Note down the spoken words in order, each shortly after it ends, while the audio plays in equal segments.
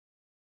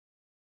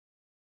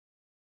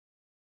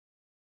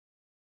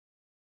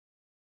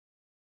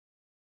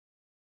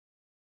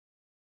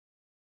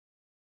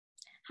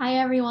Hi,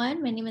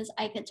 everyone. My name is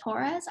Aika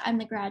Torres. I'm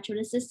the graduate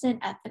assistant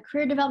at the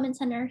Career Development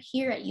Center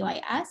here at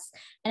UIS,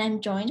 and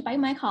I'm joined by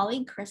my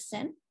colleague,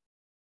 Kristen.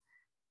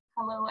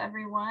 Hello,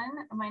 everyone.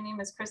 My name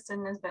is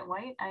Kristen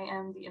Nisbet-White. I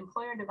am the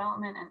Employer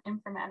Development and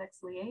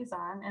Informatics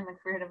Liaison in the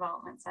Career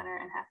Development Center,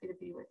 and happy to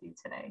be with you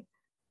today.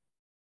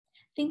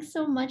 Thanks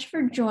so much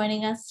for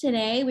joining us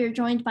today. We're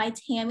joined by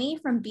Tammy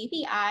from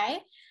BPI.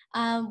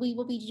 We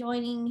will be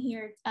joining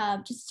here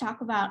just to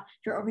talk about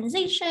your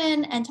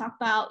organization and talk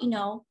about,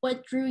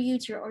 what drew you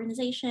to your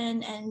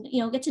organization and,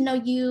 get to know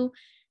you.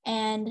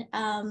 And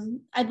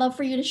I'd love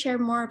for you to share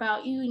more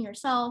about you and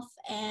yourself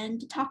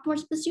and talk more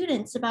to the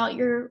students about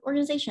your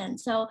organization.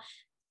 So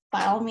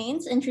by all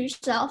means,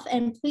 introduce yourself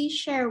and please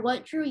share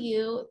what drew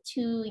you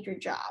to your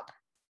job.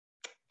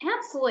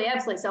 Absolutely,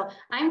 absolutely. So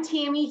I'm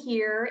Tammy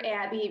here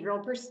at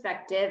Behavioral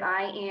Perspective.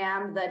 I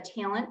am the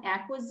Talent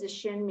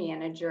Acquisition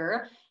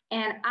Manager,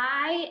 and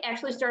I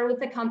actually started with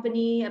the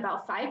company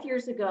about 5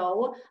 years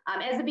ago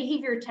as a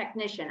behavior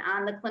technician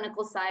on the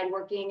clinical side,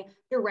 working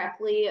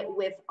directly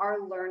with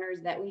our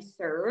learners that we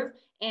serve.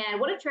 And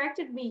what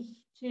attracted me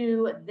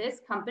to this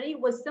company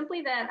was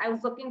simply that I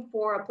was looking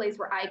for a place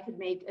where I could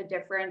make a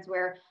difference,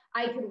 where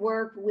I could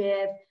work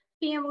with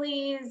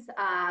families,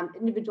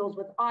 individuals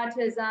with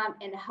autism,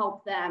 and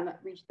help them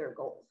reach their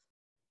goals.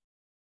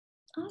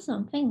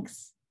 Awesome,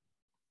 thanks.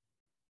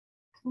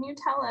 Can you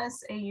tell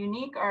us a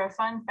unique or a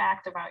fun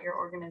fact about your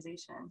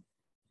organization?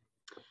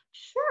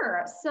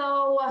 Sure.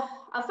 So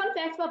a fun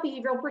fact about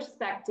Behavioral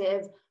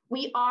Perspective,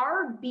 we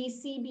are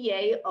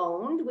BCBA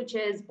owned, which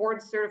is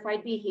Board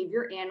Certified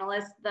Behavior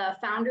Analyst. The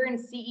founder and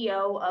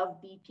CEO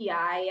of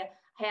BPI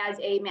has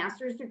a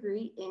master's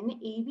degree in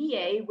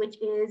ABA,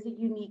 which is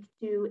unique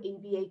to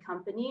ABA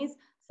companies.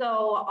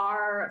 So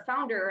our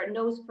founder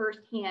knows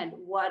firsthand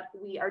what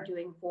we are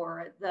doing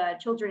for the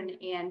children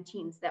and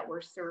teens that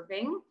we're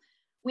serving.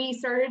 We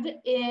started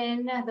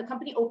the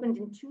company opened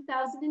in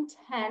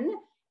 2010.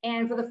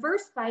 And for the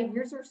first 5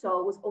 years or so,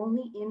 it was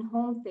only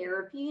in-home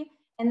therapy.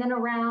 And then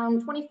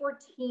around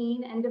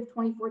 2014, end of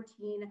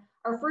 2014,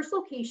 our first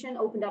location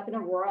opened up in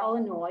Aurora,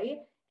 Illinois.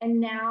 And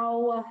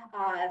now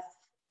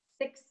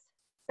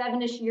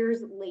 7-ish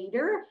years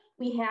later,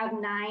 we have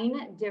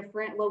 9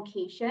 different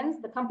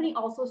locations. The company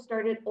also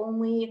started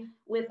only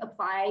with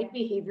applied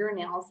behavior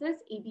analysis,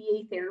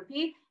 ABA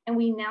therapy, and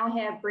we now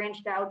have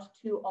branched out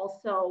to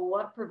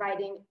also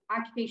providing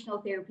occupational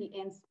therapy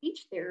and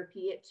speech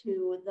therapy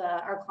to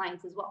our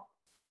clients as well.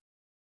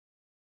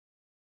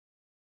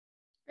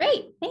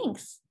 Great,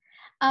 thanks.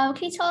 Can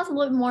you tell us a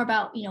little bit more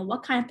about,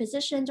 what kind of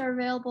positions are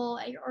available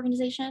at your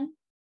organization?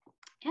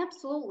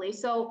 Absolutely.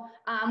 So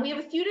we have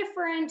a few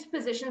different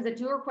positions that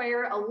do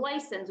require a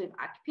license. We have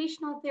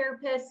occupational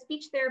therapists,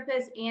 speech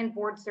therapists, and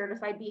board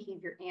certified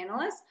behavior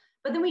analysts.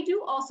 But then we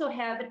do also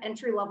have an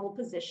entry-level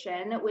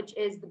position, which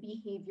is the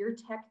behavior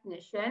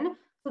technician.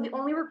 So the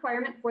only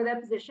requirement for that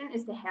position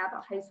is to have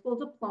a high school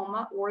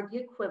diploma or the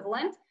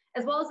equivalent,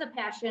 as well as a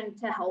passion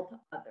to help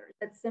others.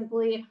 That's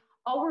simply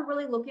all we're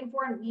really looking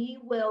for, and we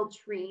will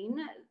train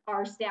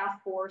our staff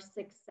for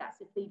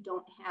success if they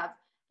don't have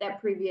that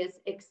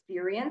previous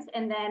experience.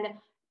 And then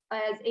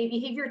as a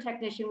behavior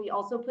technician, we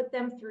also put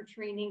them through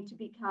training to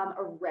become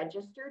a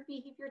registered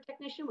behavior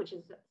technician, which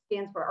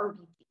stands for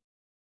RBT.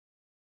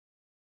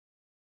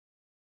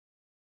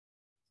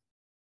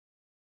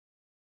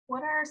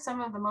 What are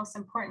some of the most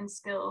important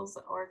skills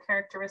or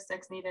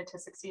characteristics needed to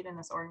succeed in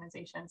this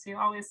organization? So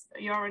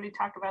you already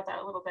talked about that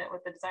a little bit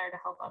with the desire to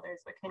help others,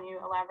 but can you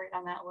elaborate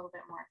on that a little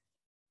bit more?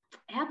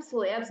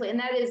 Absolutely, absolutely. And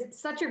that is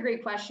such a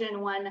great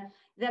question, one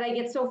that I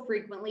get so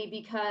frequently,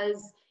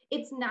 because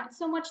it's not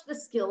so much the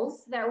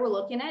skills that we're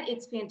looking at.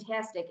 It's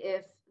fantastic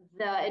if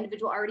the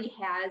individual already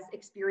has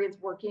experience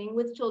working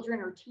with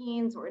children or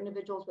teens or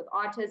individuals with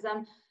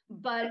autism,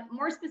 but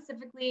more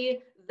specifically,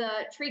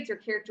 the traits or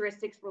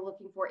characteristics we're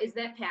looking for is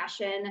that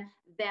passion,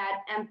 that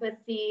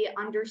empathy,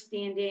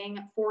 understanding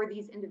for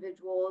these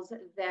individuals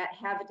that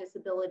have a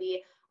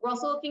disability. We're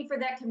also looking for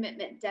that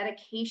commitment,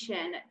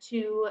 dedication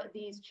to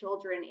these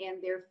children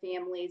and their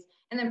families.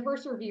 And then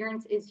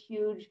perseverance is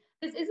huge.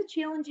 This is a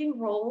challenging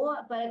role,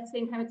 but at the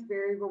same time, it's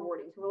very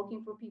rewarding. So we're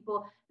looking for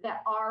people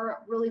that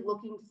are really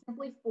looking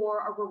simply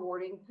for a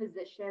rewarding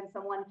position,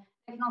 someone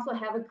that can also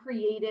have a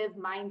creative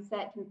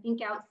mindset, can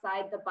think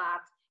outside the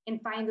box,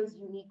 and find those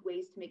unique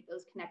ways to make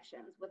those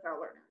connections with our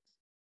learners.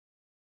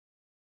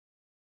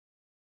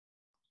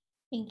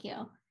 Thank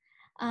you.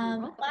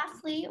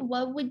 Lastly,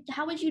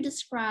 how would you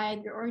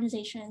describe your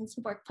organization's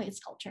workplace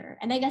culture?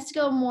 And I guess to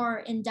go more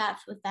in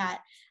depth with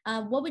that,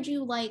 what would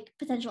you like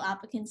potential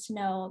applicants to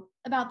know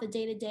about the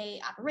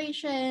day-to-day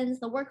operations,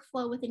 the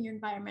workflow within your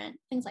environment,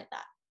 things like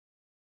that?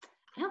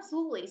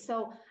 Absolutely.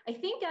 So I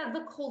think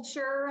the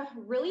culture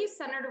really is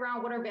centered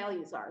around what our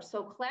values are.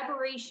 So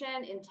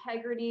collaboration,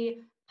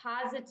 integrity,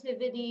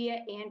 positivity,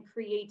 and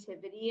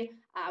creativity.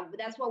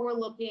 That's what we're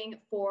looking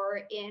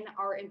for in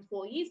our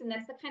employees. And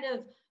that's the kind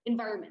of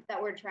environment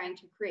that we're trying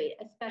to create,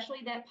 especially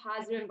that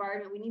positive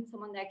environment. We need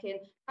someone that can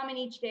come in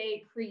each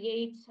day,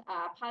 create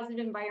a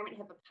positive environment,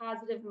 have a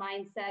positive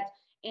mindset,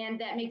 And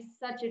that makes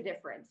such a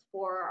difference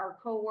for our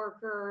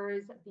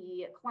coworkers,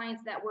 the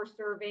clients that we're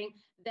serving.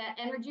 That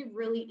energy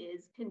really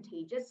is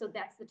contagious. So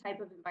that's the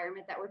type of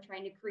environment that we're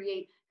trying to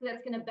create. So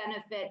that's going to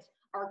benefit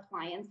our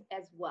clients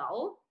as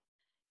well.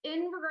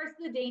 In regards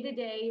to the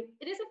day-to-day,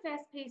 it is a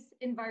fast-paced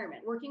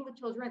environment. Working with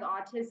children with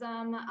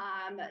autism,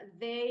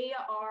 they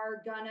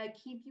are gonna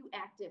keep you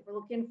active. We're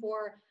looking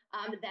for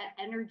that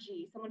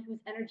energy, someone who's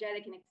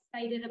energetic and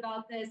excited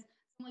about this,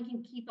 someone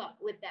can keep up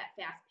with that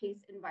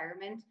fast-paced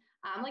environment.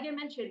 Like I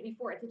mentioned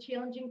before, it's a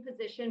challenging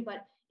position,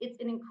 but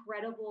it's an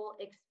incredible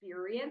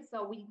experience.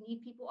 So we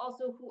need people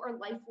also who are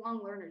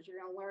lifelong learners. You're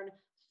gonna learn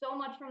so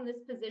much from this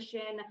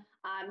position.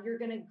 You're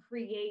gonna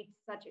create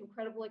such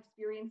incredible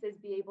experiences,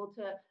 be able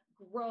to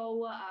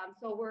grow.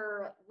 So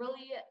we're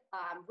really,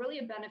 really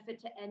a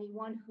benefit to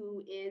anyone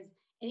who is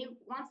and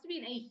wants to be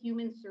in a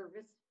human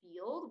service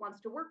field,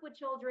 wants to work with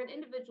children,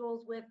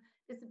 individuals with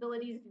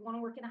disabilities. If you want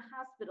to work in a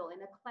hospital,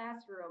 in a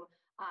classroom,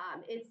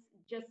 it's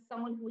just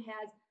someone who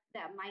has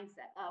that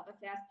mindset of a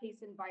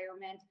fast-paced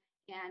environment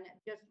and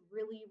just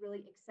really,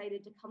 really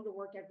excited to come to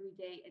work every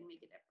day and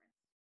make a difference.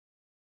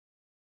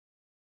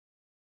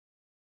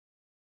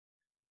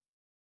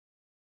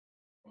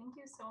 Thank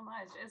you so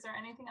much. Is there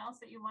anything else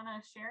that you want to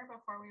share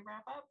before we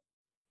wrap up?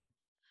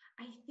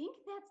 I think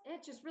that's it.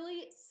 Just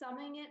really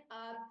summing it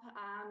up.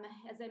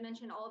 As I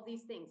mentioned, all of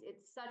these things.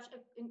 It's such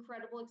an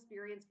incredible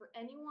experience for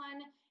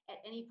anyone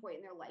at any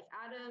point in their life,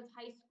 out of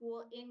high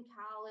school, in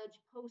college,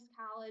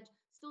 post-college,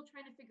 still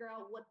trying to figure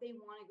out what they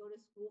want to go to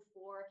school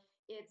for.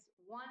 It's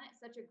one,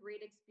 such a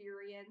great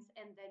experience.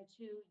 And then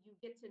two, you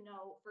get to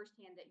know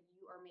firsthand that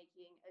you are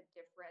making a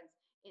difference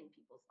in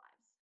people's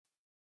lives.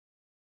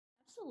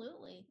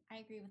 Absolutely. I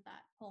agree with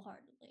that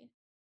wholeheartedly.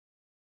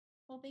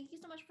 Well, thank you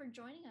so much for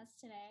joining us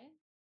today.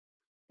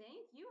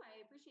 Thank you. I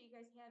appreciate you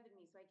guys having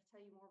me so I can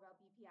tell you more about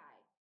BPI.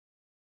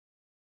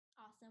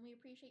 Awesome. We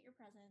appreciate your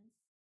presence.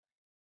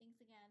 Thanks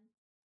again.